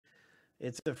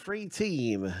It's a free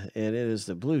team, and it is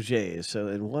the Blue Jays. So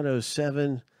in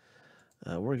 107,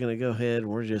 we're going to go ahead.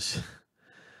 We're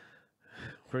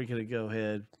going to go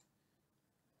ahead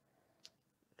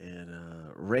and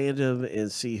random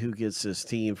and see who gets this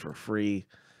team for free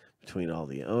between all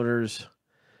the owners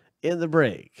in the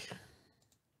break.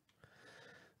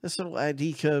 This little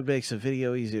ID code makes a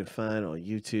video easy to find on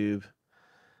YouTube.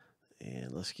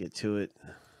 And let's get to it.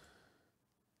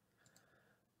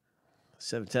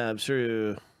 7 times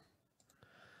through.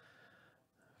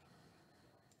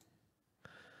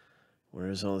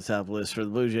 Winners on the top list for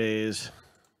the Blue Jays.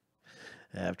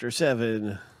 After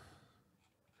 7.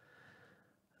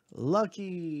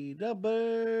 Lucky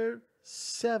number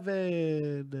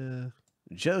 7.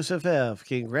 Joseph F.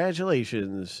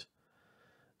 Congratulations.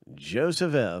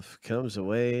 Joseph F. comes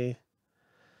away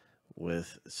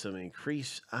with some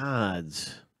increased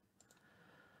odds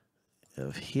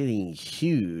of hitting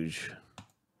huge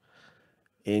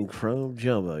in Chrome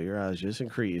Jumbo. Your odds just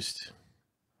increased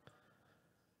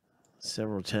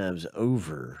several times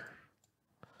over.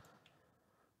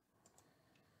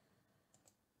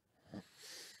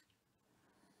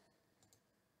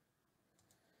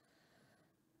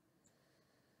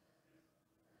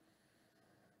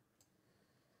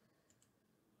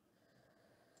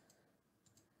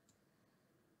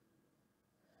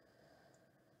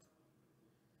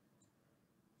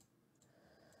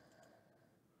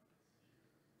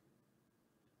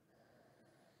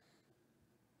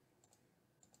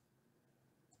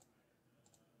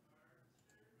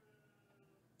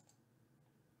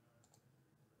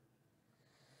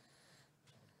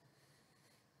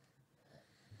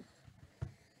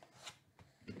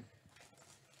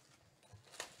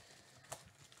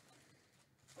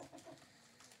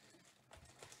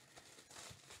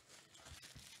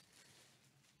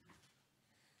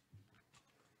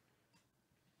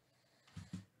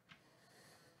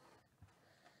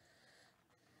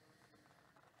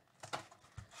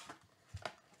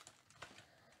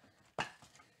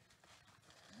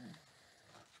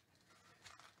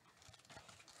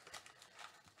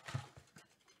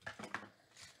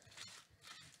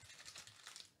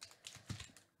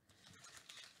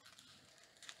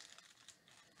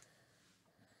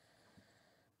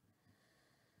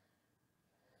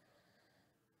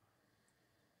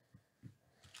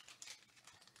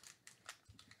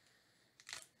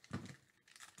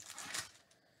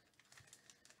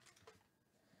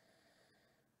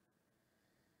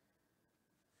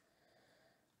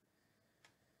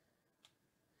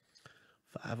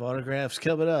 Five autographs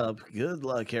coming up. Good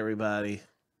luck, everybody.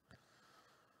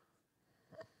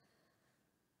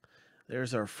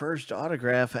 There's our first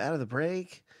autograph out of the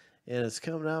break, and it's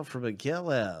coming out from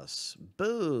Miguel S.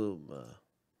 Boom.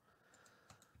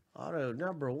 Auto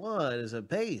number 1 is a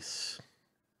base.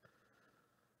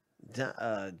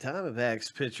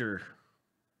 Diamondbacks pitcher.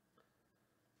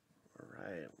 All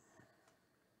right.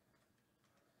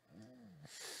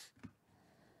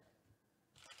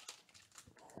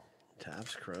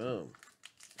 Topps Chrome.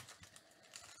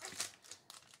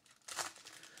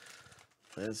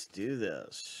 Let's do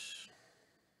this.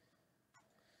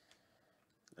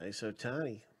 Nice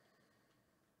Ohtani.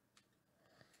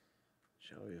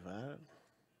 Joey Votto.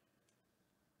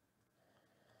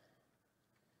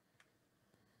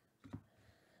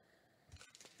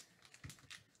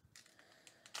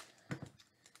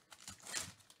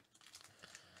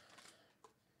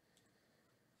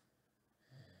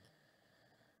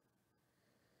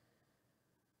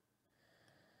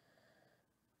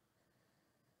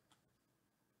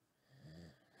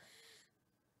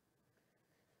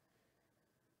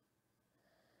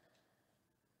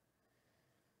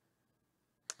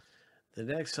 The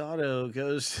next auto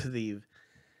goes to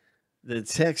the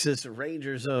Texas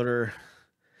Rangers owner.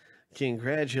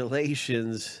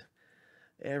 Congratulations.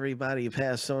 Everybody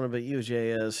passed on it but you,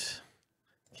 JS.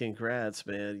 Congrats,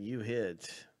 man. You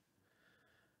hit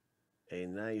a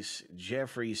nice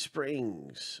Jeffrey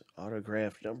Springs.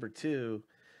 Autograph number 2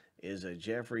 is a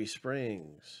Jeffrey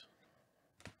Springs.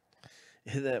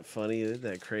 Isn't that funny? Isn't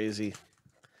that crazy?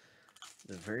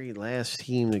 The very last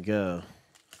team to go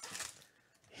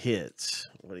hits.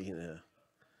 What do you know?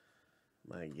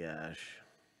 My gosh.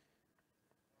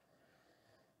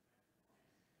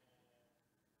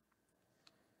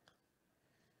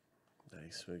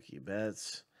 Nice Mookie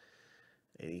Betts.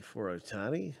 84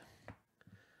 Ohtani.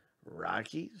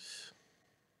 Rockies.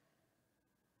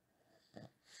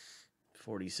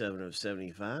 47 of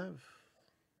 75.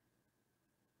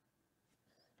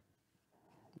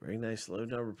 Very nice low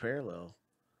number parallel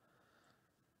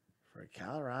for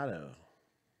Colorado.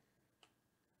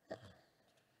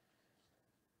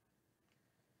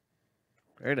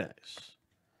 Very nice.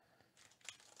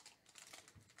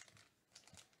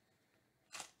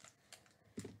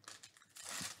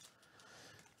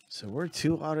 So we're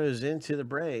 2 autos into the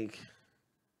break.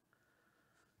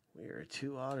 We are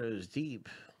 2 autos deep.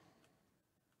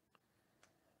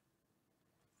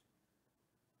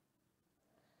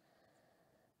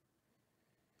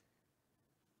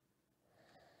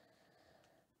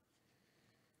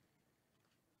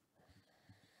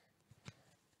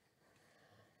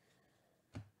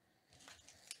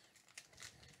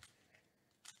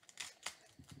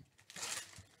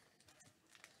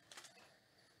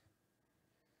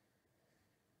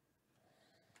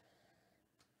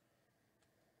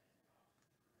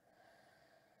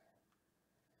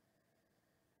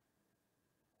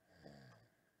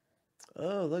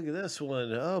 Oh, look at this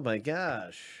one. Oh, my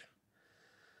gosh.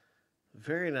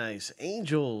 Very nice.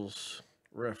 Angels.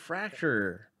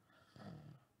 Refractor.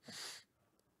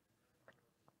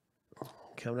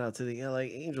 Coming out to the LA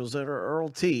Angels under Earl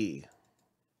T.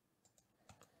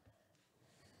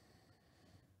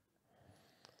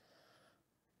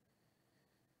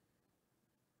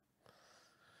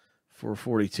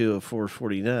 $442 of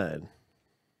 $449.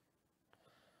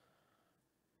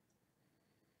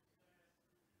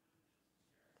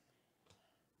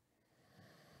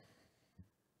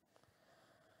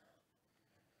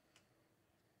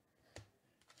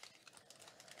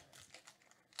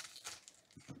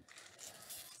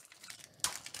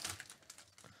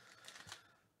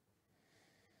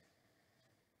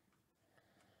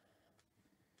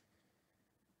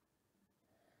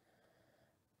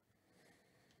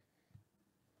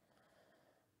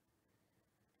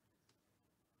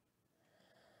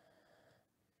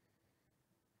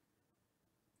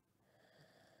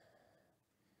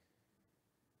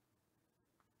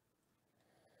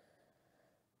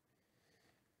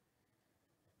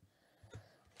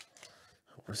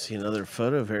 We're seeing another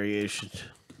photo variation.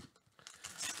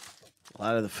 A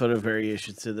lot of the photo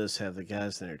variations to this have the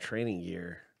guys in their training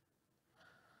gear.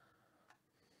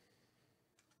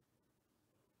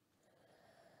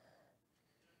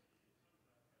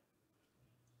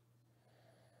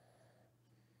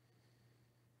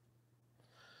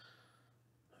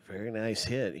 Very nice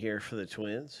hit here for the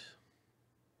Twins.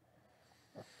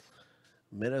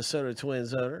 Minnesota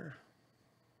Twins owner.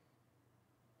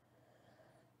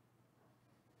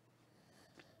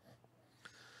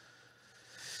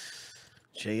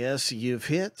 JS, you've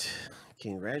hit.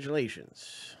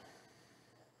 Congratulations.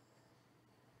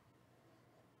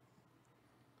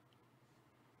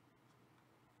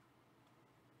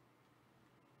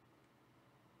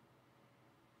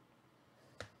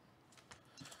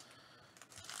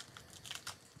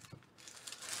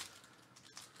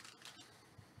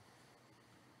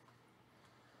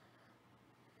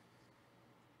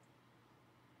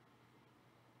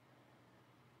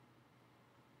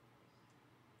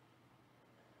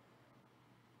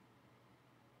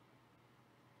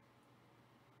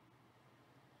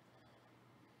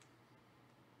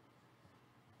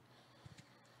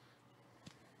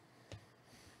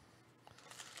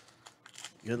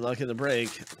 Good luck in the break.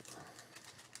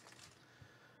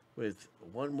 With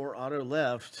one more auto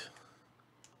left,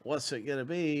 what's it going to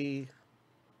be?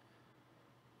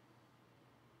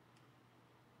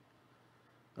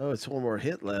 Oh, it's one more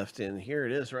hit left, and here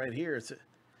it is right here. It's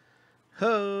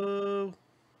ho!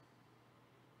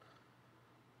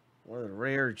 One of the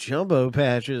rare jumbo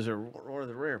patches, or one of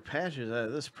the rare patches out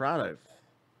of this product.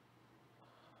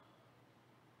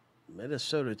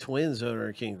 Minnesota Twins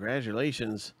owner,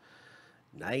 congratulations.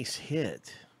 Nice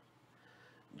hit.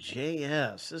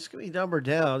 JS. This is going to be numbered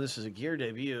down. This is a gear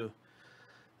debut.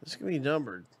 This is going to be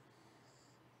numbered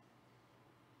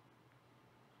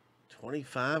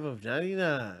 25 of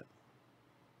 99.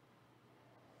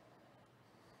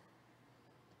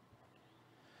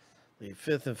 The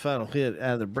 5th and final hit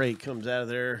out of the break comes out of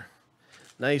there.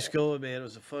 Nice going, man. It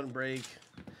was a fun break.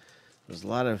 There's a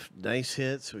lot of nice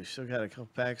hits. We still got a couple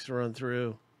packs to run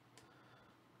through.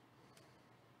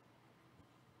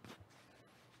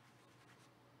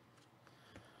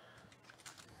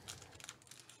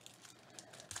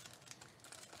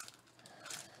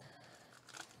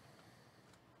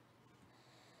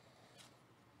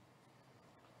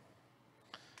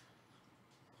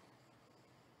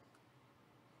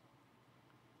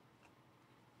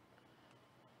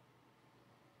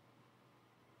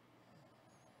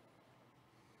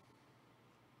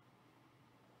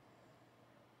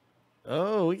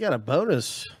 Oh, we got a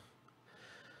bonus.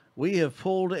 We have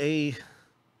pulled a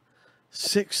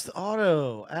 6th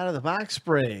auto out of the box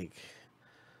break.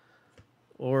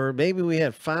 Or maybe we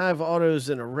had 5 autos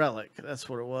in a relic. That's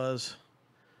what it was.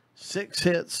 6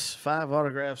 hits, 5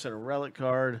 autographs, and a relic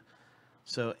card.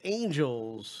 So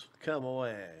Angels come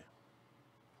away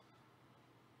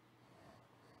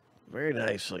very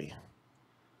nicely.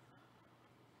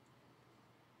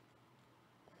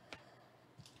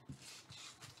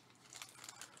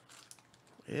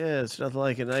 Yeah, it's nothing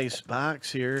like a nice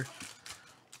box here.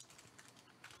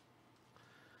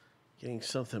 Getting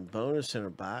something bonus in a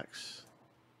box.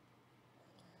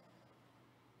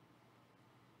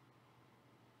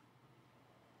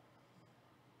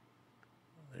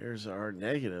 There's our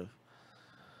negative.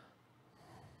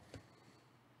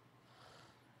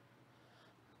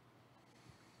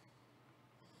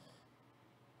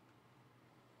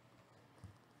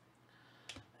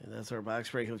 And that's our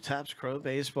box break of Topps Chrome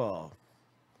Baseball.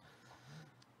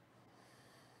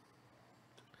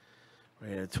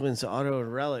 We had Twins Auto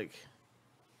and Relic.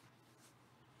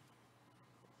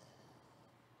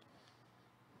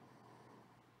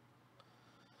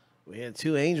 We had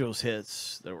 2 Angels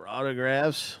hits. There were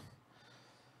autographs.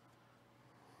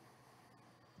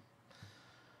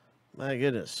 My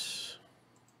goodness.